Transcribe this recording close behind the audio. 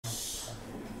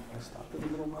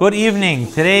Good evening.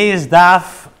 Today is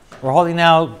Daf. We're holding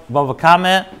now Bava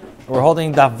Kamah. We're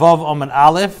holding Daf Vav Omen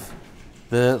Aleph,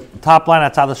 the top line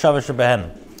at Tzad Shava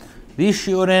Shebehen. These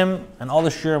shiurim and all the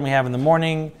shiurim we have in the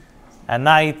morning, at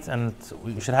night, and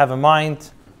we should have in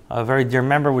mind a very dear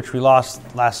member which we lost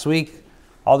last week.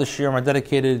 All the shiurim are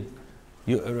dedicated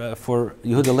for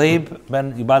Yehuda Leib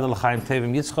ben Yibad L'chaim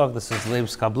Tevim Yitzchak. This is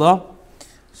Leib's Kabbalah.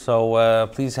 So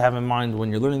please have in mind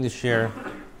when you're learning this shir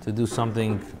to do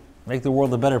something, make the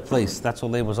world a better place. That's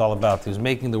what Leib was all about. He was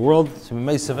making the world to be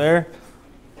meisav air,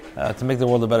 to make the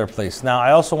world a better place. Now,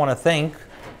 I also want to thank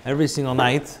every single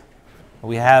night.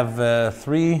 We have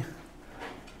 3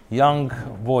 young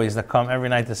boys that come every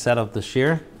night to set up the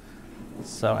shir.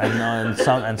 So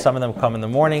and some of them come in the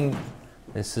morning.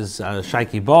 This is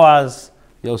Shaiki Boaz,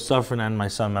 Yosef, and my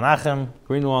son Menachem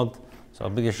Greenwald. So a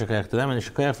big yeshikayach to them, and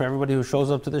yeshikayach for everybody who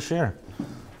shows up to the shir.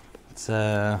 It's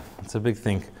a big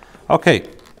thing. Okay.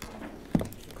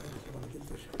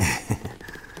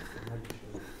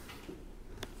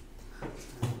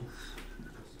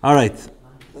 All right.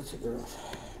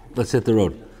 Let's hit the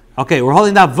road. Okay, we're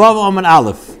holding that Vav Omen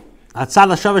Aleph. Hatzad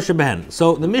Shava Shebehen.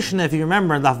 So the Mishnah, if you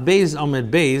remember, Daf Beis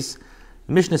Omed Beis,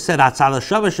 the Mishnah said Hatzad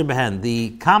Shava Shebehen.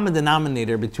 The common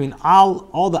denominator between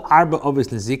all the Arba Ovis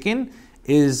Nezikin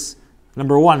is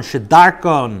number 1,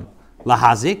 Shedarkon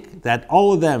Lahazik, that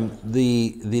all of them,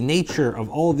 the nature of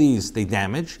all these, they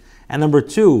damage. And number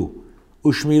 2,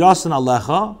 Ushmirasan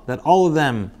Alecha, that all of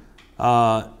them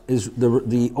is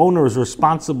the owner is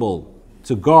responsible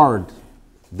to guard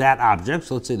that object.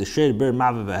 So let's say the Sher Bir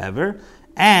Mava Vehever.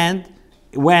 And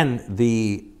when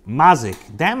the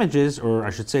mazik damages, or I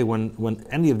should say when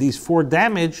any of these 4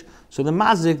 damage, so the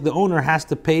mazik, the owner has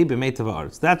to pay b'mei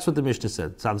tavaretz. That's what the Mishnah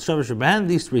said.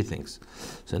 These 3 things.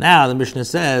 So now the Mishnah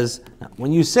says,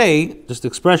 when you say, just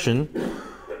expression,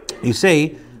 you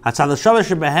say,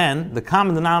 the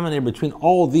common denominator between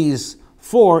all these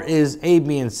 4 is A,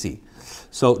 B, and C.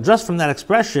 So just from that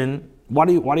expression, why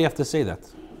do you have to say that?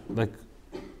 Like,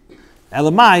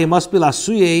 Elamai, it must be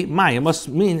lasuye mai. It must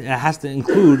mean it has to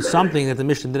include something that the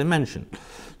Mishnah didn't mention.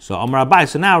 So Rabbi.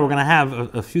 So now we're going to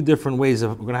have a few different ways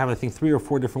we're going to have, I think, 3 or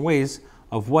 4 different ways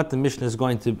of what the Mishnah is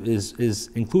going to is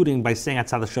including by saying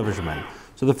Atzad Shava Shebehen.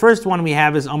 So the first one we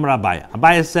have is Rabbi.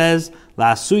 Rabbi says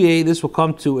lasuye. This will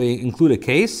come to include a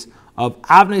case of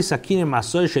Avnei Sakinim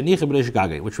Masoy Shenicha B'Reish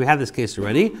Gagei, which we have this case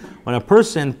already. When a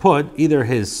person put either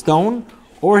his stone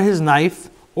or his knife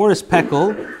or his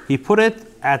peckle, he put it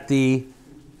at the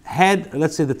head,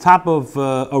 let's say the top of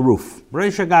a roof.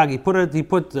 B'Reish Gagei, he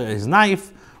put his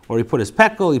knife, or he put his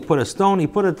peckle, he put a stone, he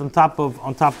put it on top of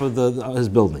his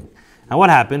building. And what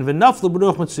happened? A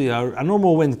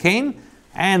normal wind came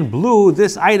and blew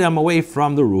this item away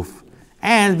from the roof,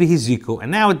 and v'hiziko,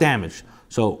 and now it damaged.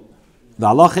 So the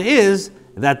halacha is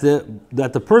that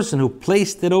the person who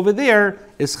placed it over there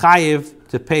is chayiv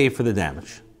to pay for the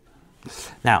damage.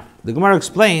 Now, the Gemara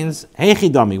explains, hey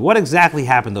chidami, what exactly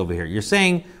happened over here? You're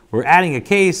saying we're adding a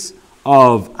case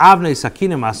of avnei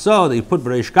sakinim aso, that you put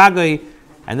b'reish gagoi,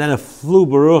 and then it flew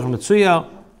baruch mitzuya.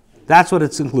 That's what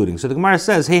it's including. So the Gemara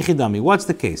says, hey chidami, what's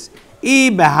the case?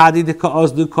 If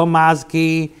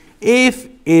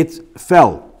it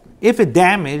fell, if it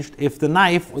damaged, if the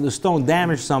knife or the stone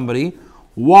damaged somebody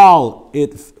while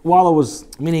it was,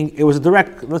 meaning it was a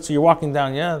direct, let's say you're walking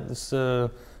down,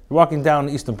 you're walking down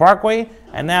Eastern Parkway,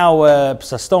 and now a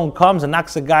stone comes and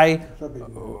knocks a guy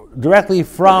directly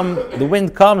from the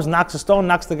wind comes, knocks a stone,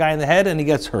 knocks the guy in the head, and he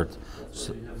gets hurt.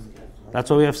 So, that's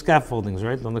why we have scaffoldings,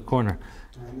 right, on the corner.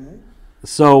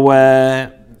 So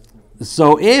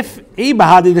if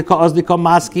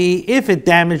it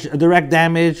damaged, a direct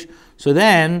damage, so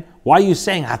then why are you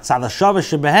saying Hatzad Shava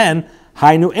Shebehen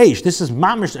Hainu Eish? This is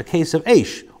mamish a case of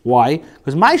Eish. Why?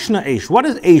 Because Maishna Eish. What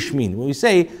does Eish mean? When we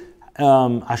say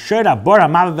Asher Abora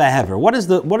Mav Vehever, what is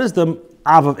the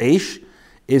Av of Eish?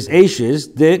 Eish is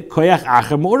the Koyach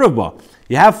Acher Mu'urava.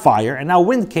 You have fire, and now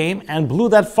wind came and blew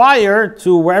that fire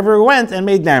to wherever it went and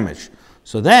made damage.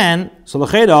 So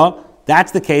l'cheda,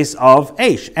 that's the case of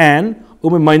Eish. And by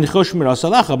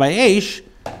Eish,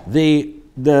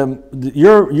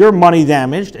 your money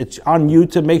damaged, it's on you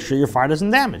to make sure your fire doesn't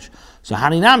damage. So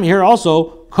Haninami here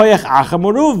also, Koyach Acha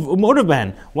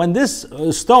Muruv. When this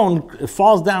stone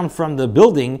falls down from the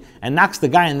building and knocks the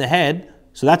guy in the head,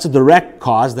 so that's a direct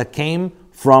cause that came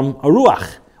from a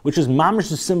ruach, which is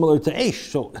mamish similar to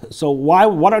Eish. So why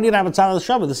do I need to have a tzad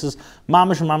shava? This is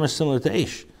mamish similar to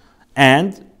Eish.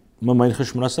 And so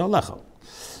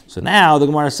now the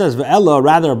Gemara says, Ve'ela,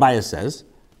 rather Abaya says,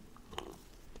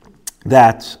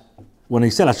 that when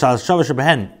he said Shava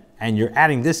Shebehen, and you're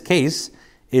adding this case,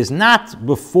 is not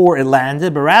before it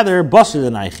landed, but rather Basar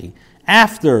Denaichi.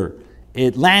 after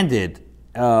it landed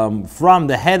from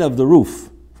the head of the roof,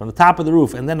 from the top of the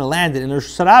roof, and then it landed in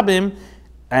Rosh Hashanah,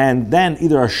 and then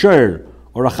either a shur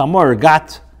or a chamor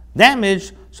got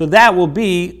damaged, so that will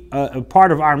be a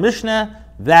part of our Mishnah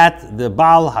that the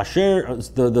Baal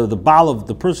Hasher, the Baal of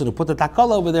the person who put the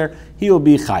takala over there, he will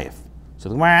be chayiv. So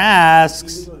the Gemara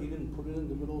asks, he didn't put it in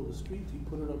the middle of the street, he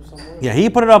put it up somewhere. Yeah, he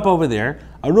put it up over there.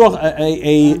 It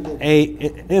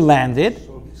landed.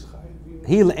 So he's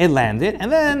chayiv. It landed,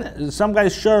 and then some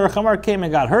guy's shur chamar came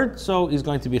and got hurt, so he's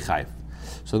going to be chayiv.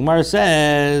 So the Gemara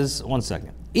says, one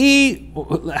second. If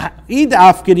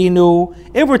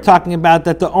we're talking about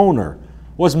that the owner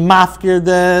was mafkir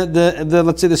the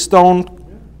let's say the stone.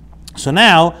 So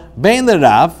now, Bein the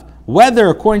Rav, whether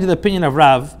according to the opinion of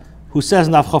Rav, who says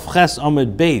Naf Chavches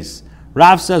Amid Beis,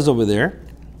 Rav says over there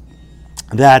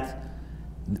that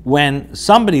when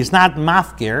somebody is not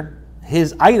mafkir,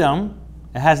 his item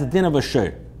it has the din of a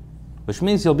shur, which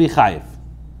means he'll be chayiv.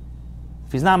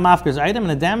 If he's not mafkir his item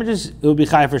and it damages, he'll be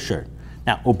chayiv for sure.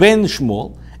 Now, Ubein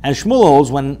Shmuel, and Shmuel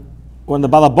holds when the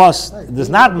balabas does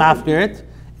not mafkir it,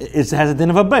 it has a din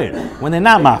of a beir when they're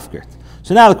not mafkir.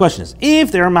 So now the question is,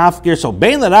 if they're mafkir, so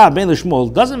bein l'Rav, bein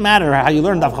l'Shmuel, doesn't matter how you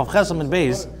learn Daf Chav Chesam and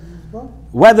Beis,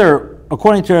 whether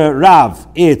according to Rav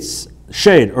it's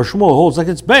shade or Shmuel holds like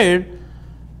it's beir.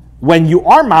 When you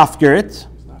are mafkir it,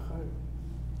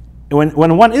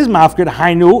 when one is mafkir,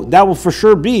 hainu, that will for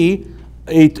sure be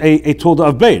a tulda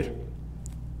of beir.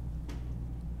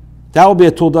 That will be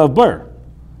a tulda of beir.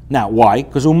 Now, why?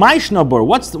 Because umayshna bor.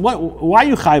 Why are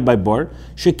you chai by bor?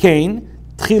 Shekain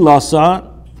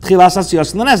tchilasa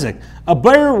siyas l'nezek. A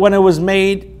bor, when it was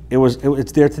made,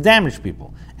 it's there to damage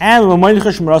people. And weiter,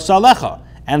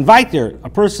 a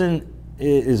person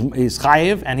is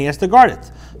chayiv and he has to guard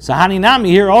it. So haninami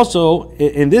here also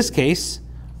in this case,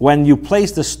 when you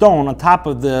place the stone on top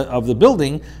of the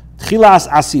building, tchilas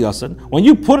asiyasan. When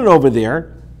you put it over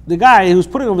there, the guy who's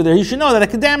putting it over there, he should know that it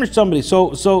could damage somebody.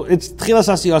 So it's tchilas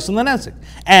asiyos and lenesik.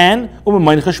 And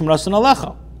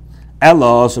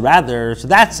so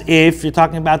that's if you're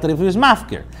talking about that if he was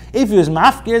mafkir. If he was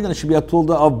mafkir, then it should be a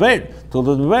tulda of beir.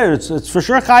 Tulda of beir, it's for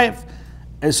sure chayiv.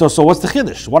 So what's the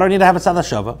chiddush? What do I need to have at tzad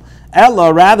hashava?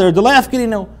 Ella, rather, the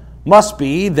le'afkirino must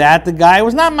be that the guy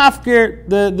was not mafkir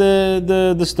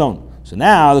the stone. So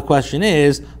now the question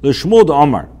is the Shmuel the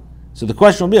Omar. So the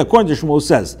question will be, according to Shmuel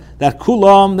says, that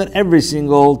kulam, that every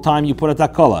single time you put a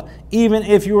takala, even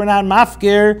if you were not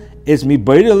mafkir, it's mi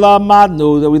la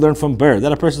madnu that we learn from ber,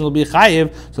 that a person will be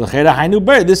chayiv. So the chayda hainu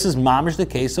ber, this is mamish the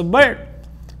case of ber.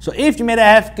 So if you made a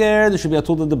hefker, there should be a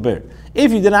tool of the ber.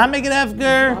 If you did not make it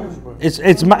hefker, it's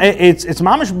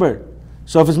mamish ber.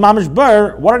 So if it's mamish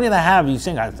ber, what do you have? You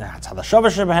saying that's how the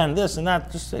shavash behind this and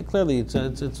that. Just say clearly, it's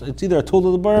either a tool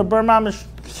of the ber or ber mamish.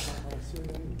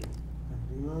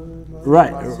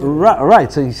 Right.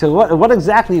 So what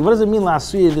exactly? What does it mean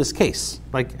la'asuya in this case?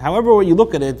 Like, however you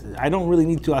look at it, I don't really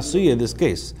need to asuya in this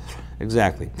case.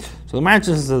 Exactly. So the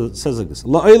Maharsha says like this: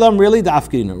 La'olam really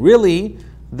da'afkirinu. Really,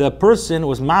 the person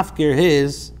was mafkir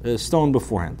his stone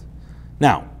beforehand.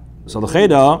 Now, so the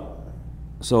cheda.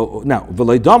 So now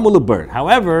v'leidam u'leber.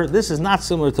 However, this is not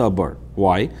similar to a ber.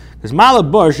 Why? Because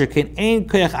malaber shekein ein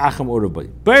koyach acham urabay.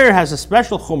 Ber has a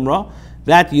special chumrah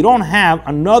that you don't have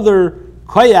another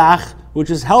koyach, which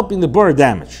is helping the bur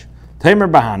damage. Tamer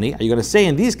bahani, are you going to say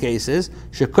in these cases,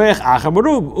 shekoyach acham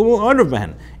uruv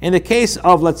behen? In the case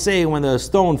of, let's say, when the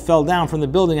stone fell down from the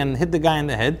building and hit the guy in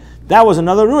the head, that was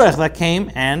another ruach that came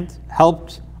and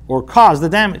helped or caused the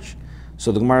damage.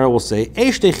 So the Gemara will say,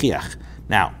 eish techiach.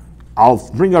 Now, I'll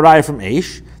bring a raya from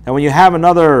eish, that when you have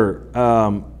another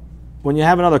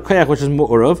koyach which is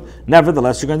mu'urav,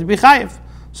 nevertheless you're going to be chayiv.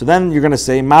 So then you're going to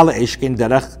say, Mala Eshkin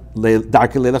Derech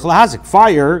Darki Lelech Lahazik.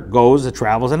 Fire goes, it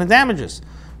travels, and it damages.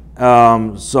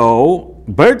 So,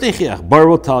 Ber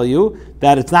will tell you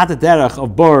that it's not the Derech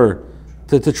of Ber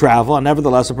to travel, and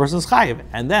nevertheless a person's chayiv.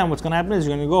 And then what's going to happen is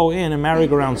you're going to go in and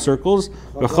merry-go-round circles.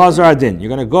 B'chazar adin. You're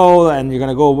going to go and you're going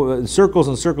to go in circles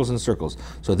and circles and circles.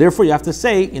 So therefore you have to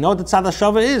say, you know what the tzad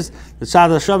hashava is? The tzad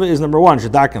hashava is number one,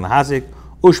 Shadark and Lahazik,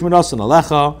 Ushmiras and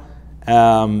Alecha,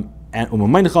 and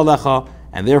Umamaynecha Alecha.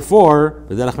 And therefore,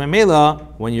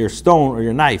 when your stone or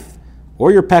your knife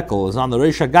or your pekel is on the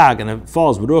Reish Hagag and it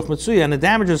falls b'ruach mitzuya and it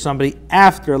damages somebody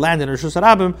after landing in Rishus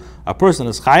Harabim, a person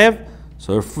is chayev.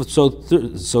 So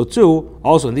too,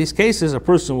 also in these cases, a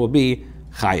person will be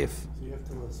chayev.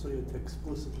 So you have to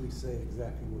explicitly say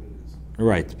exactly what it is.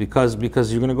 Right, because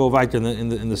you're going to go right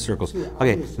in the circles.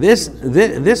 Okay, this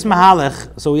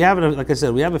mahalach. So we have, like I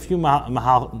said, we have a few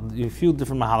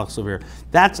different mahalachs over here.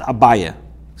 That's abaya.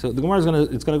 So the Gemara is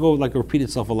going to go like repeat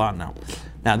itself a lot now.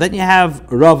 Now then you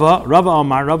have Rava. Rava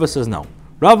Omar. Rava says no.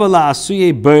 Rava la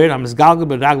asuye birdamisgalgal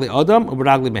beragli odam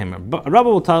uberagli behemer.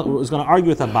 Rava is going to argue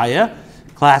with Abaya,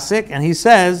 classic, and he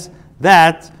says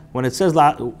that when it says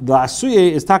la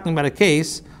asuye is talking about a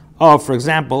case of, for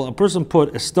example, a person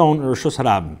put a stone or a Rishus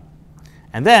Harabim,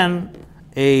 and then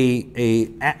a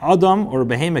Adam or a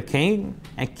Behemoth came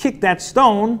and kicked that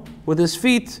stone with his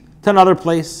feet to another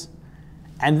place.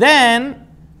 And then,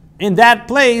 in that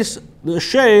place, the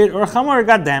shade or Chamor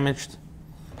got damaged.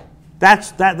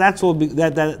 That's what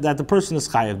that the person is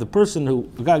chayav. The person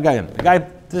the guy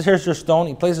this here's your stone,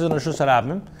 he places it in a Rishus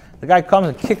Harabim. The guy comes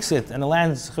and kicks it, and it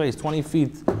lands 20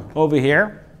 feet over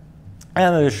here.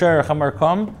 And the shade or Chamor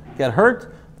come, get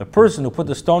hurt. The person who put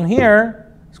the stone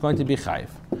here is going to be chayav.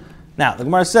 Now, the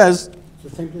Gemara says... It's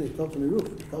the same thing, he fell from the roof.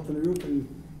 He fell from the roof and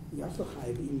he also chayav,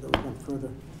 even though he went further.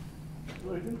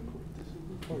 No, he didn't.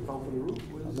 He fell from the roof.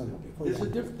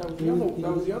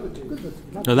 That was the other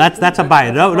case. No, that's a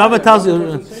buy. Rava tells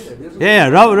you... Yeah,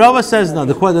 Rava says no.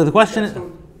 The question is...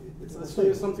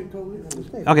 It's something totally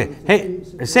different. Okay,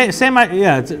 hey, say my...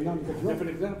 Yeah, it's... Different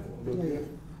example.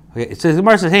 Okay, it says, the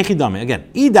Gemara says, hey, chidami.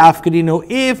 Again, idaf kedino,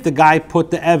 if the guy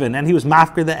put the Evan, and he was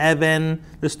mafker the Evan,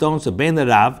 the stone, so bein the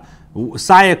Rav,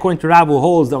 Sai, according to Rav, who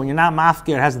holds that when you're not mafker,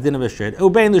 it has the din of a shred.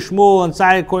 Ubein the Shmuel, and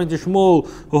Sai, according to Shmuel,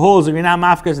 who holds that when you're not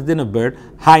mafker, it has the din of bird.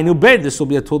 Hainu bird, this will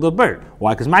be a tool of bird.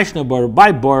 Why? Because Maishna bird,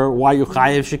 by bird, why you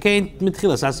chayev shekain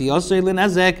mitchila sasi yosei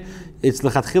lenezek. It's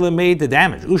lechatchila made the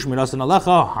damage. Ushmiras and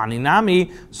alecha haninami.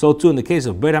 So too in the case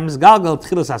of bird hamizgalgal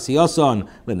tchilas hasiyoson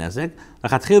lenezek.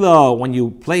 Lechatchila, when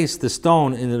you place the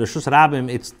stone in the Rishus Harabim,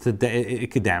 it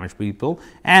could damage people.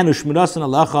 And ushmiras and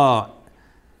alecha.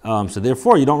 So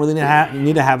therefore, you don't really need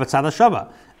to have a tzad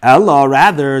hashava. Ella,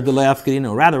 rather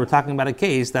we're talking about a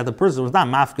case that the person was not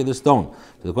mafke the stone.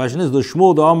 So the question is, the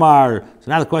Shmuel the Omar.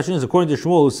 So now the question is, according to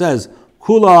Shmuel, who says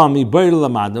kula mi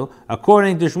lamadu.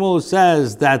 According to Shmuel, who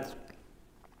says that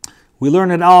we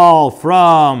learn it all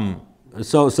from.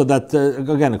 So that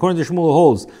again, according to Shmuel,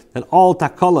 holds that all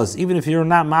takalas, even if you're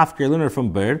not mafke, you learn it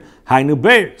from bird. Hainu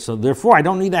bird. So therefore, I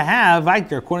don't need to have right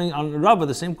there. According on Rava,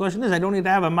 the same question is, I don't need to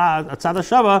have a tzad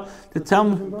hashava to tell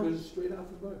me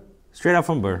straight out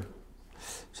from bird.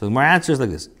 So my answer is like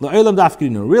this: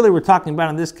 really, we're talking about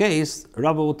in this case.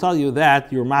 Rava will tell you that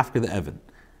you're mafke the Evan.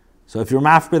 So if you're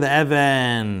mafke the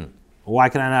Evan, why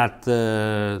can I not?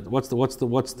 What's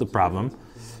the problem?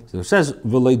 So it says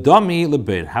v'leidami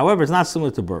lebir. However, it's not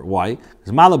similar to bur. Why?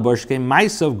 Because malabush came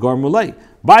maisav garmulei.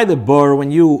 By the bur, when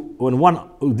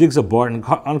one digs a bur and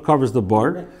uncovers the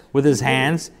bur with his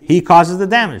hands, he causes the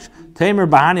damage. Tamer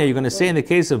bahani, are you going to say in the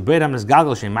case of beit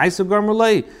hamizgalgal shem maisav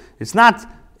garmulei? It's not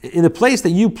in the place that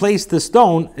you placed the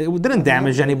stone. It didn't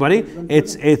damage anybody.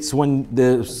 It's when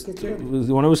it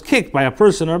was kicked by a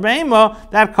person or a behema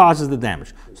that causes the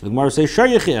damage. So the Gemara says shar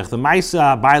yichiach, the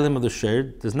maisa bailim of the shir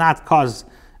does not cause.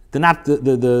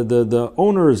 The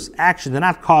owner's action did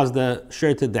not cause the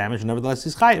share to damage, nevertheless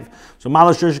he's chayiv. So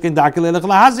mala shir shekin dakil elech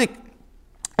lahazik.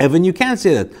 Even you can't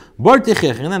say that.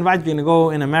 And then right, you're going to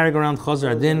go in a merry-go-round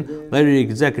chazar adin, later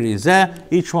yigzekri zeh.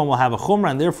 Each one will have a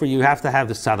chumrah, and therefore you have to have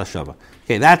the tzad hashava.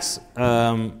 Okay,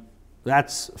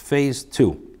 that's phase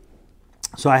 2.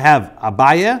 So I have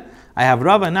Abaya, I have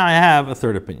Rava, and now I have a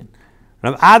third opinion.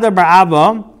 Rav Ada bar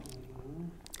Abba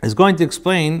is going to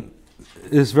explain.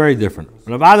 Is very different.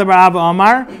 Rav Ada bar Abba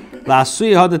Amar la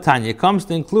suya hadatanya comes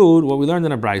to include what we learned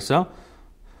in a brayso.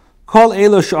 Kol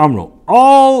elo she'amru.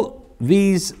 All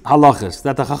these halachas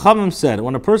that the Chachamim said,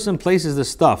 when a person places the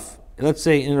stuff, let's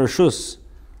say in Rishus,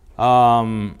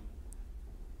 the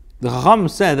Chachamim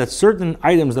said that certain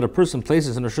items that a person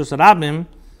places in Rishus Harabim,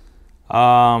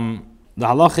 the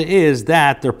halacha is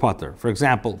that they're pater. For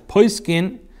example,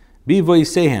 poiskin bivoy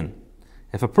sehen.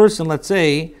 If a person, let's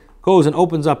say, goes and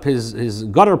opens up his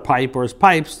gutter pipe or his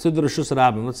pipes to the Rishus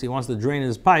Harabim. Let's say he wants to drain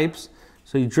his pipes,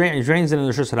 so he drains it in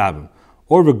the Rishus Harabim.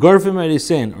 Or v'garfim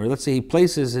erisin, or let's say he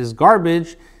places his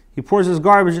garbage, he pours his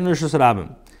garbage in the Rishus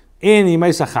Harabim. In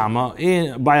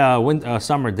Yimaisachama, by a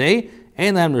summer day,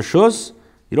 and then Rishus,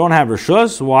 you don't have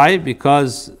Rishus. Why?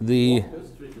 Because the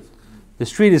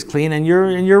street is clean and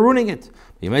you're ruining it.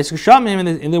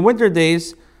 Yimaisachama, in the winter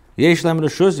days, Yesh Lem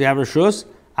Rishus, you have Rishus,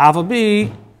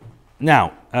 Afabi.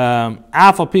 Now,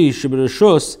 Afapi should be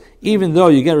Rishus, even though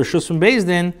you get Rishus from Beis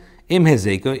Din, Im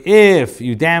Hezeko, if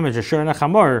you damage a Shur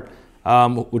Nechamor,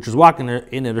 which is walking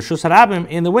in a Rishus Harabim,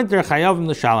 in the winter, Chayavim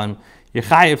L'Shalem, you're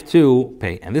Chayav to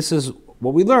pay. And this is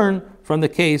what we learn from the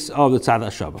case of the Tzad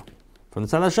HaShava. From the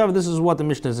Tzad HaShava, this is what the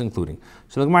Mishnah is including.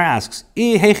 So the Gemara asks,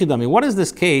 what is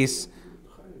this case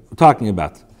talking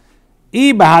about?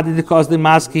 If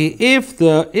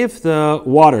the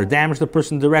water damaged the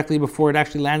person directly before it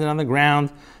actually landed on the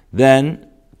ground, then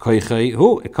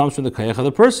it comes from the koyach of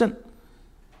the person.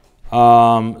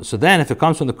 So then, if it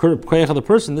comes from the koyach of the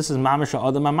person, this is mamash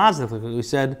adam amazik, like we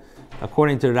said,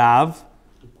 according to Rav.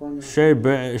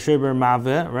 Sheber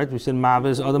Mave, right? We said Mave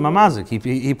is Adam Amazik.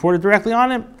 He poured it directly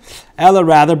on him. Ella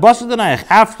rather,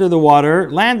 after the water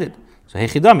landed. So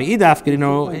Hechidami,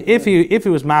 if he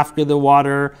was mafkir the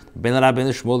water, Ben Rab Ben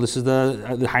Shmuel, this is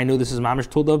the Hainu, this is Mamish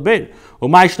Tulda of Beit.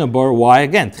 Umayshna Bor, why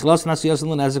again? Tchilas Nasiyas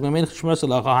Lenezik, Memen Chishmras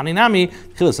Alecha, Haninami,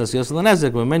 Tchilas Nasiyas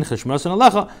Lenezik, Memen Chishmras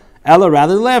Alecha, Ella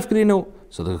rather Lefkirinu.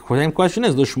 So the same question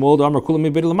is, Shmuel, the Amar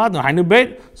Kulam Beit Lamadno, Hainu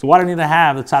Beit. So why do we need to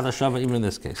have the Tzad HaShava even in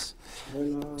this case? So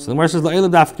the Gemara says,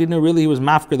 really he was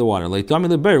mafkir the water. Why?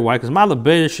 Because Mala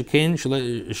Beir Shekain,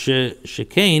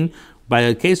 by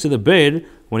a case of the Beir,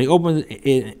 when he opened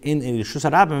in Rishus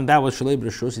Harabim, that was Shalei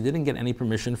B'Rishus. He didn't get any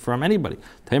permission from anybody.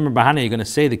 Tamer Bahana, you're going to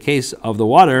say the case of the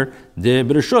water, the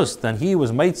B'Rishus, then he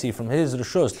was Maitzi from his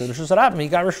Rishus to Rishus Harabim. He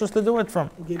got Rishus to do it from.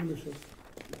 He gave him Rishus.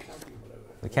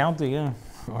 The county, yeah.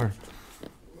 Or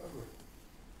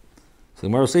so the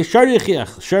Gemara will say, Shar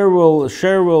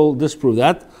will disprove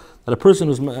that a person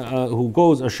who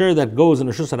goes, a share that goes in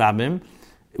Rishus Harabim,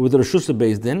 with the Rishus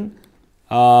Beis Din,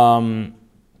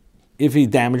 if he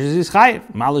damages, he's chayiv.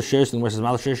 Malashir, so the verse says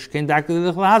Malashir came back to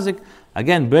the Hazik.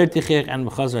 Again, Ber Tichich and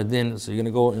B'chazar Din. So you're going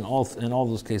to go in all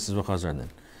those cases B'chazar Din.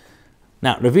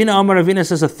 Now, Ravina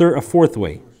says a fourth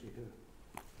way.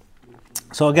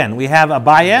 So again, we have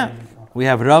Abaya, we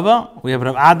have Rava, we have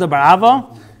Rav Ada Bar Ava,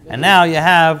 and now you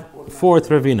have fourth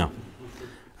Ravina.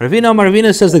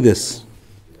 Ravina says like this.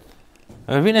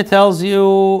 Ravina tells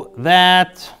you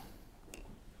that.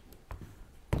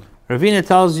 Ravina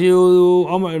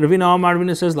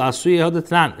says,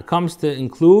 it comes to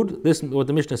include this, what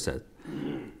the Mishnah said.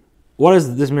 What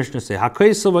does this Mishnah say? If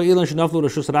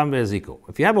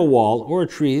you have a wall or a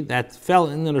tree that fell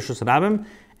in the Rishus Harabim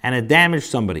and it damaged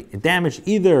somebody, it damaged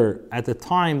either at the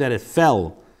time that it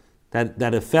fell,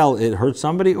 it hurt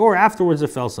somebody, or afterwards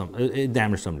it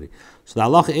damaged somebody. So the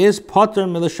halacha is pater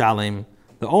milashalim.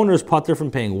 The owner is pater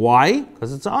from paying. Why?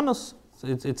 Because it's honest.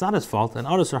 It's not his fault. And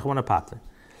honest rachmana pater.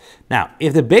 Now,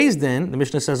 if the Beis Din, the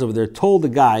Mishnah says over there, told the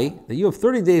guy that you have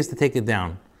 30 days to take it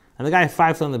down, and the guy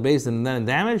fifed on the Beis Din and then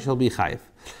damaged, he'll be chayiv.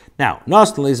 Now,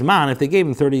 Nostal Izman, if they gave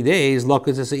him 30 days,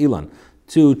 Lokas is Ilan,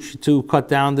 to cut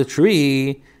down the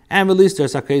tree, and release their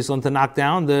Sakaislon to knock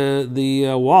down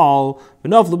the wall,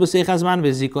 and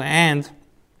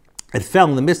it fell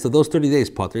in the midst of those 30 days,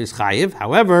 Potter is chayiv.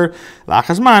 However,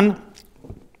 Lachazman,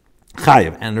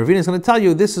 chayiv. And Ravina is going to tell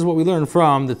you, this is what we learned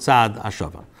from the Tzad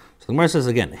HaShava. So the Gemara says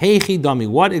again, Heichi Dami,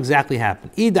 what exactly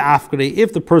happened?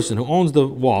 If the person who owns the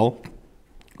wall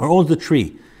or owns the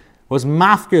tree was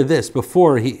mafkir this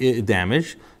before he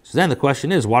damaged, so then the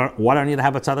question is, why do I need to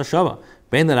have a Tzad HaShava?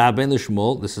 Ben the Rab, Ben the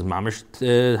Shmuel, this is Mamish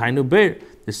Hainu Beir,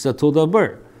 this is a Tulda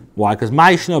Beir. Why? Because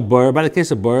Ma'ishna Beir, by the case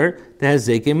of Beir, there has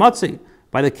Zeke Matzi.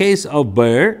 By the case of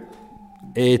Beir,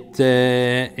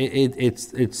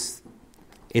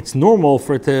 it's normal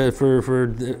for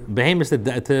the behemoths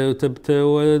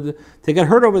to get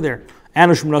hurt over there.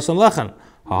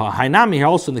 Hainami here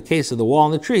also in the case of the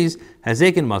wall and the trees has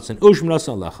Zekin Matzin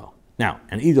Ushmrasan Lecha. Now,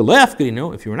 and either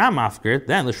Leafkirinu, if you were not mafkir,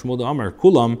 then the Shmuel Amar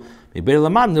Kulam Mebeir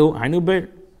Lamadnu Hainu Beir.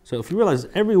 So if you realize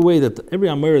every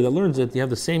Amir that learns it, you have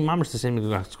the same mamish, the same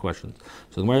exact questions.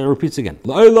 So the Gemara repeats again.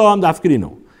 La'olam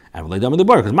dafkirinu. And v'leidam in the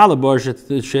bar, because malabor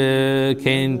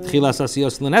she'kein tchilas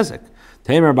asiyos l'nezek.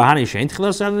 When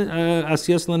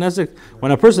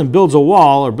a person builds a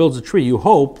wall or builds a tree, you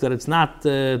hope that it's not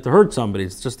to hurt somebody,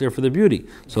 it's just there for the beauty.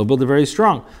 So he'll build it very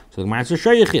strong. So the Gemara says,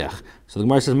 and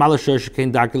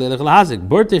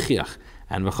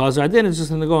v'chazar adin is just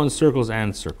going to go in circles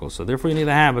and circles. So therefore you need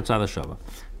to have a tzad hashava.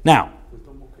 Now,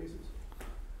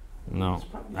 no.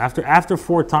 After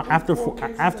four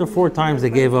times they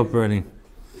gave up already.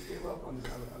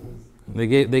 They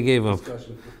gave up.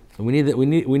 We need the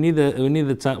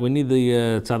tzad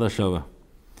hashava.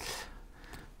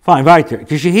 Fine, weiter.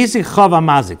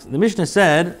 The Mishnah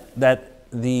said that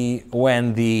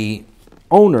when the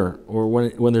owner or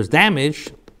when there's damage,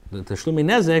 the tashlumi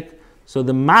nezek, so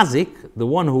the mazik, the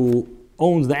one who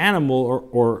owns the animal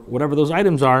or whatever those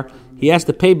items are, he has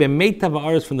to pay b'meitav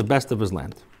ha'aretz from the best of his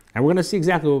land. And we're going to see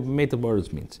exactly what meitav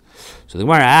ha'aretz means. So the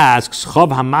Gemara asks,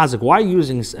 chav hamazik, why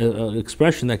using an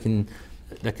expression that can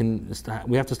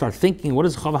we have to start thinking, what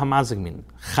does chav hamazik mean?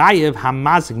 Chayev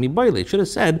hamazik miboyle. It should have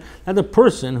said that the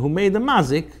person who made the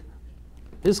mazik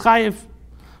is chayev.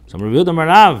 So Rabbi Yehuda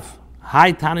Marav,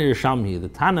 Hi Tana Yerushalmi. The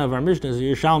Tana of our Mishnah is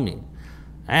Yerushalmi.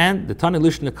 And the Tani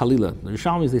Lishna Kalila. The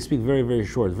Rishalmis, they speak very, very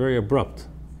short, very abrupt.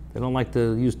 They don't like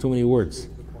to use too many words.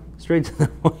 Straight to the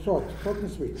point. Short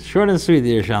and sweet. Short and sweet,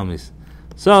 the Rishalmis.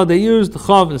 So they used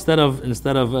Chav instead of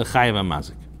Chayiv and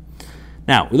Mazik.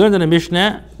 Now, we learned in the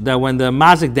Mishnah that when the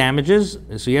Mazik damages,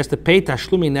 so he has to pay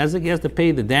Tashlumi Nezik, he has to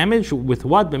pay the damage with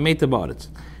what? B'meita ba'aretz.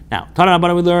 Now, Tana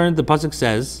Abana we learned, the Pasuk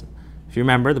says, if you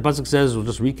remember, the Pasuk says, we'll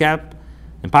just recap,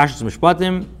 in Pashas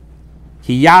Mishpatim,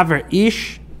 Ki Yaver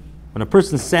Ish, when a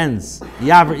person sends,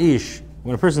 Yaver Ish,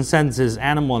 when a person sends his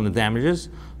animal and the damages,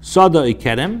 Sada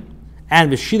Ikerem,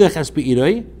 and V'shilach Es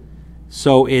Be'iroi,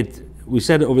 so we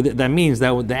said over that means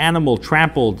that the animal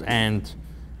trampled and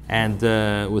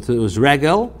with it was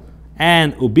regel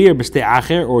and ubir b'stei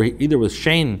acher, or either with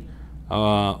shein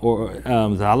or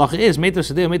the halacha is meitav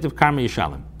sadeh meitav karma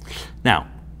yishalim. Now,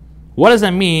 what does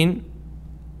that mean?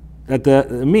 It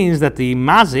means that the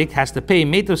mazik has to pay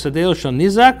meitav sadeh shel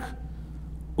nizak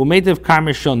or meitav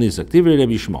karma shel nizak. Divrei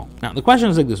Rabbi Shmuel. Now the question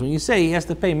is like this: when you say he has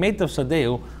to pay meitav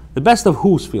sadeh, the best of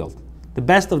whose field? The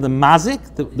best of the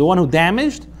mazik, the one who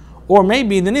damaged, or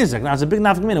maybe the nizak. Now it's a big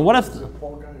nafkamina. What if?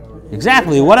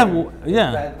 Exactly. What if?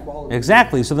 Yeah.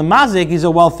 Exactly. So the mazik, he's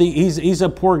a wealthy, he's a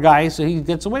poor guy, so he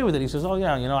gets away with it. He says, "Oh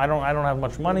yeah, I don't have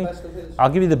much money. I'll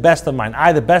give you the best of mine.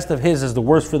 The best of his is the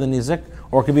worst for the nizik,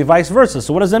 or it could be vice versa."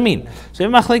 So what does that mean? So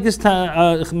machlekes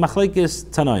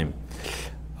tanoim.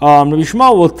 Rabbi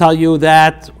Shmuel will tell you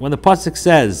that when the pasuk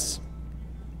says.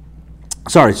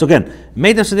 Sorry, so again,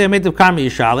 Meitav Sadeh, Meitav Karma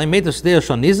Yishalem, Meitav Sadeh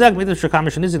Shal Nizak, Meitav Shal Karma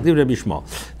Shal Nizak, Rabbi Shmuel.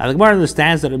 Now the Gemara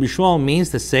understands that Rabbi Shmuel means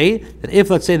to say that if,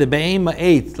 let's say, the Be'ema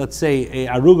ate, let's say, a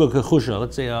Aruga Kechusha,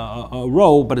 let's say a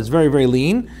roe, but it's very, very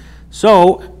lean,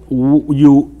 so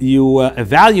you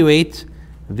evaluate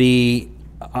this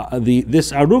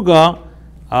Aruga,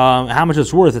 how much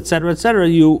it's worth, etc.,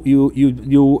 you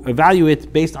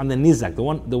evaluate based on the Nizak,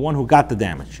 the one who got the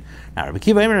damage. Now, Rabbi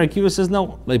Kiva says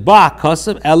no. Like Ba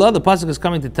Kasav Ella, the pasuk is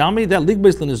coming to tell me that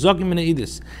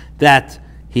that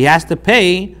he has to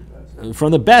pay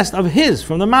from the best of his,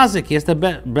 from the mazik. He has to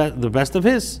the best of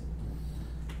his.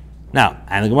 Now,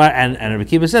 and the Gemara and Rabbi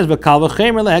Kiva says, "But kal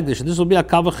v'chemer lehektish." This will be a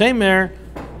kal v'chemer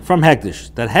from hektish.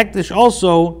 That hektish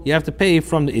also you have to pay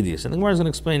from the idios. And the Gemara is going to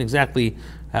explain exactly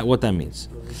what that means.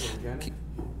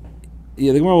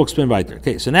 Yeah, the Gemara will explain right there.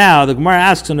 Okay, so now the Gemara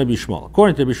asks on Rabbi Shmuel.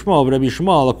 According to Rabbi Shmuel,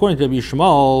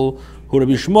 who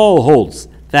Rabbi Shmuel holds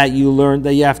that you learn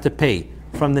that you have to pay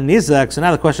from the nizak. So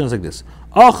now the question is like this: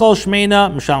 Achal shmeina,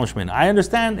 mishal shmeina. I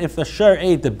understand if the shur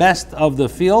ate the best of the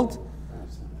field,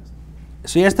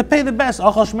 so he has to pay the best.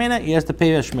 Achal shmeina, he has to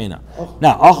pay the shmeina.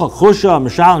 Now achal chusha,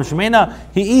 mishal shmeina,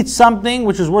 he eats something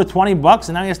which is worth $20,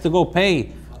 and now he has to go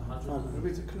pay.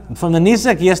 From the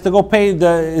nizak, he has to go pay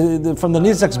from the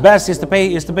nizak's best. He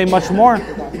has to pay much more.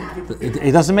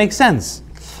 It doesn't make sense.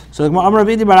 So what are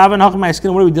we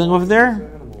dealing with there?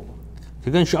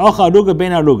 And the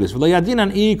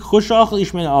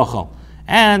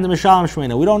mishalim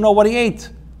shmeina. We don't know what he ate.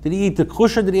 Did he eat the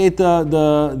kusha? Did he eat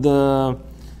the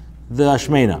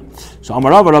shmeina? So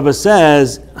Amar Rabba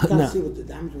says.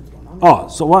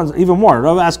 So even more.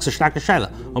 Rabbi asks a shnaka shayla.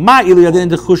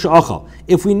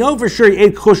 If we know for sure he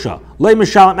ate kusha,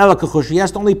 he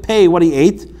has to only pay what he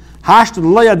ate. So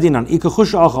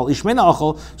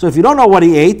if you don't know what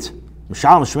he ate,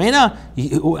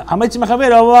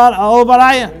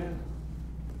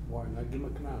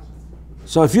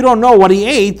 so if you don't know what he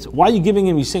ate, why are you giving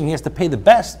him? You're saying he has to pay the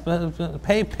best,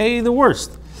 pay the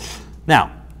worst.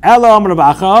 Now.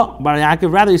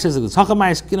 Rather, he says, what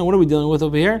are we dealing with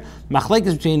over here?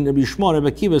 Machlekes between Rabbi Shmuel and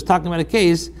Rabbi Kiva is talking about a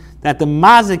case that the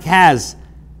mazik has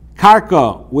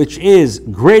karka, which is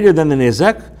greater than the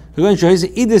nizak.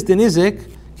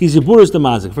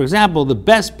 For example, the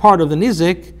best part of the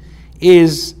nizik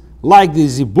is like the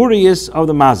ziburius of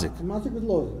the mazik. The mazik was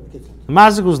lower. The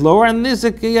mazik was lower, and the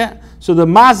nizik, so the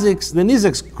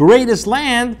nizik's greatest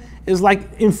land is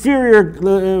like inferior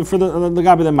for the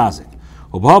gabi the mazik.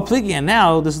 And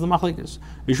now this is the machlekes.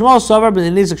 The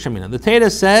Torah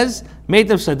says,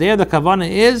 "Meitav sadeh." The kavana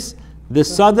is the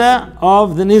sada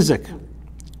of the nizik.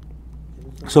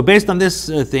 So based on this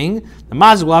thing, the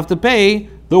mazik will have to pay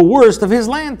the worst of his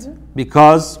land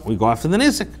because we go after the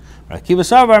nizik. Akiva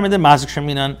savar and the mazik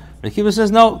shaminan. Akiva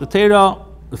says no. The Torah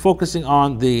is focusing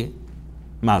on the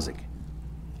mazik.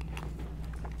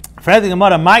 For the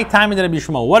Gemara, my time in Rabbi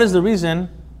Shmuel. What is the reason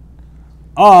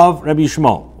of Rabbi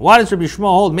Shmuel? Why does Rabbi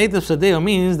Shmuel hold Meitav Sadeo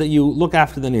means that you look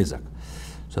after the nizak?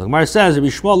 So the Gemara says Rabbi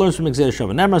Shmuel learns from Exer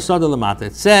Shava. Nemar Sada Lamata.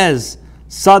 It says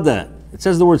Sada. It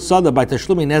says the word Sada by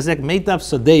Tashlumi Nezek Meitav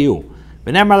Sadeu.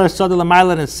 Nemar Sada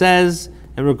Lamayla, and it says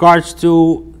in regards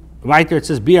to Viter, it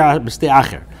says Bia B'stei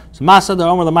Acher. So Masada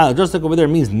Omer Lamata, just like over there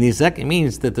means Nizek, it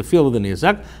means that the field of the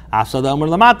Nizek. Afsada Omer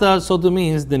Lamata, so too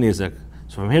means the Nizek.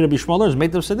 So from here to be Shmoler's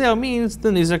Meitav Sadeo means the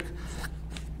Nizek.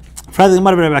 According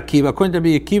to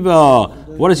Rabbi Akiva,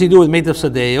 what does he do with Meitav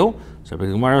Sadeo? So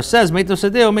Rabbi Gemara says Meitav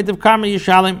Sadeo, Meitav Kamah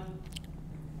Yishalim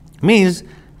means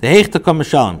the Heichta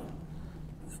Kamah.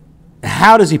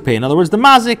 How does he pay? In other words, the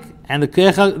mazik and the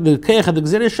kecha, the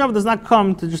Gzeir Shava does not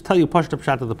come to just tell you Pashta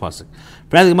Pshat of the pasuk.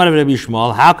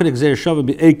 How could Gzeir Shava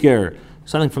be Eiker,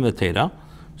 something from the Teda?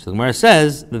 So the Gemara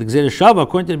says that the Gzeir Shava,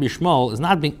 according to Rabbi Shmuel, is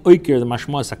not being Eiker the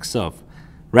Mashmoas Aksav.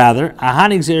 Rather,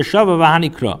 Ahani Gzeir Shava v'Ahani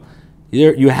Kra.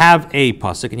 You have a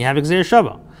pasuk and you have Gzeir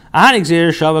Shava. Ahani Gzeir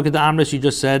Shava k'da Amris, you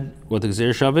just said what the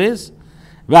Gzeir Shava is.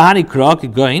 V'Ahani Kra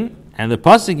k'goin. And the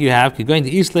pasuk you have could go into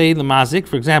Islay the mazik.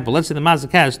 For example, let's say the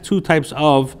mazik has two types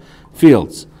of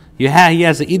fields. He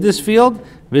has an idis field,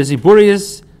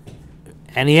 v'ziburius,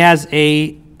 and he has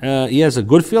a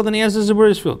good field and he has a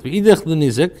ziburius field. V'idich the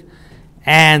nizik,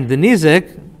 and the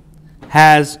nizik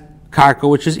has karka,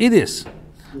 which is idis,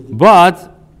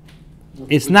 but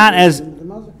it's not as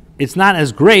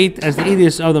great as the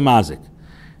idis of the mazik.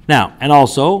 Now, and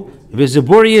also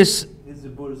v'ziburius.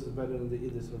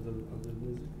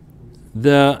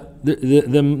 The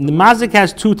mazik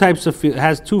has two types of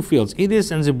has two fields, idis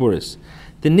and ziburis.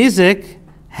 The nizik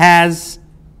has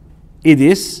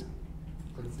idis,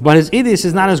 but his idis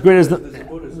is not as great as the.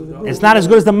 It's not as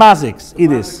good as the mazik's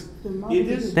idis.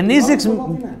 The nizik's.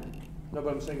 No, but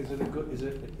I'm saying, is it good?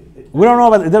 We don't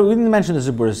know about. We didn't mention the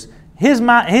ziburis. His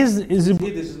idis is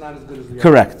not as good as the.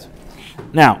 Correct.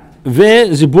 Now,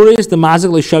 ziburis the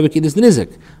mazik leishavik idis the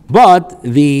nizik. But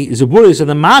the ziburis of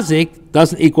the mazik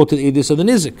doesn't equal to the idis of the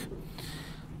nizik.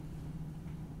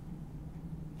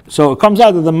 So it comes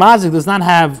out that the mazik does not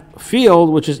have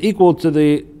field which is equal to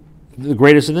the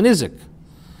greatest of the nizik.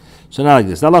 So now like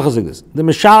this, the halacha is like this: the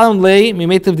mishalim lei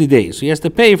mimetiv didei. So he has to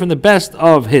pay from the best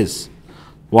of his.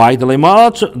 Why? The loy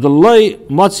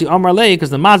motzi amar lei, because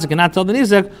the mazik cannot tell the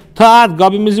nizik ta'ad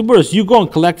gabi miziburis. You go and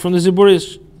collect from the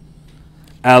ziburis.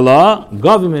 Allah,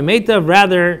 Govim Meitav,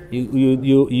 rather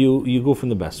you go from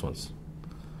the best ones.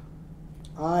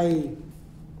 Okay,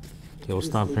 we'll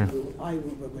stop here. I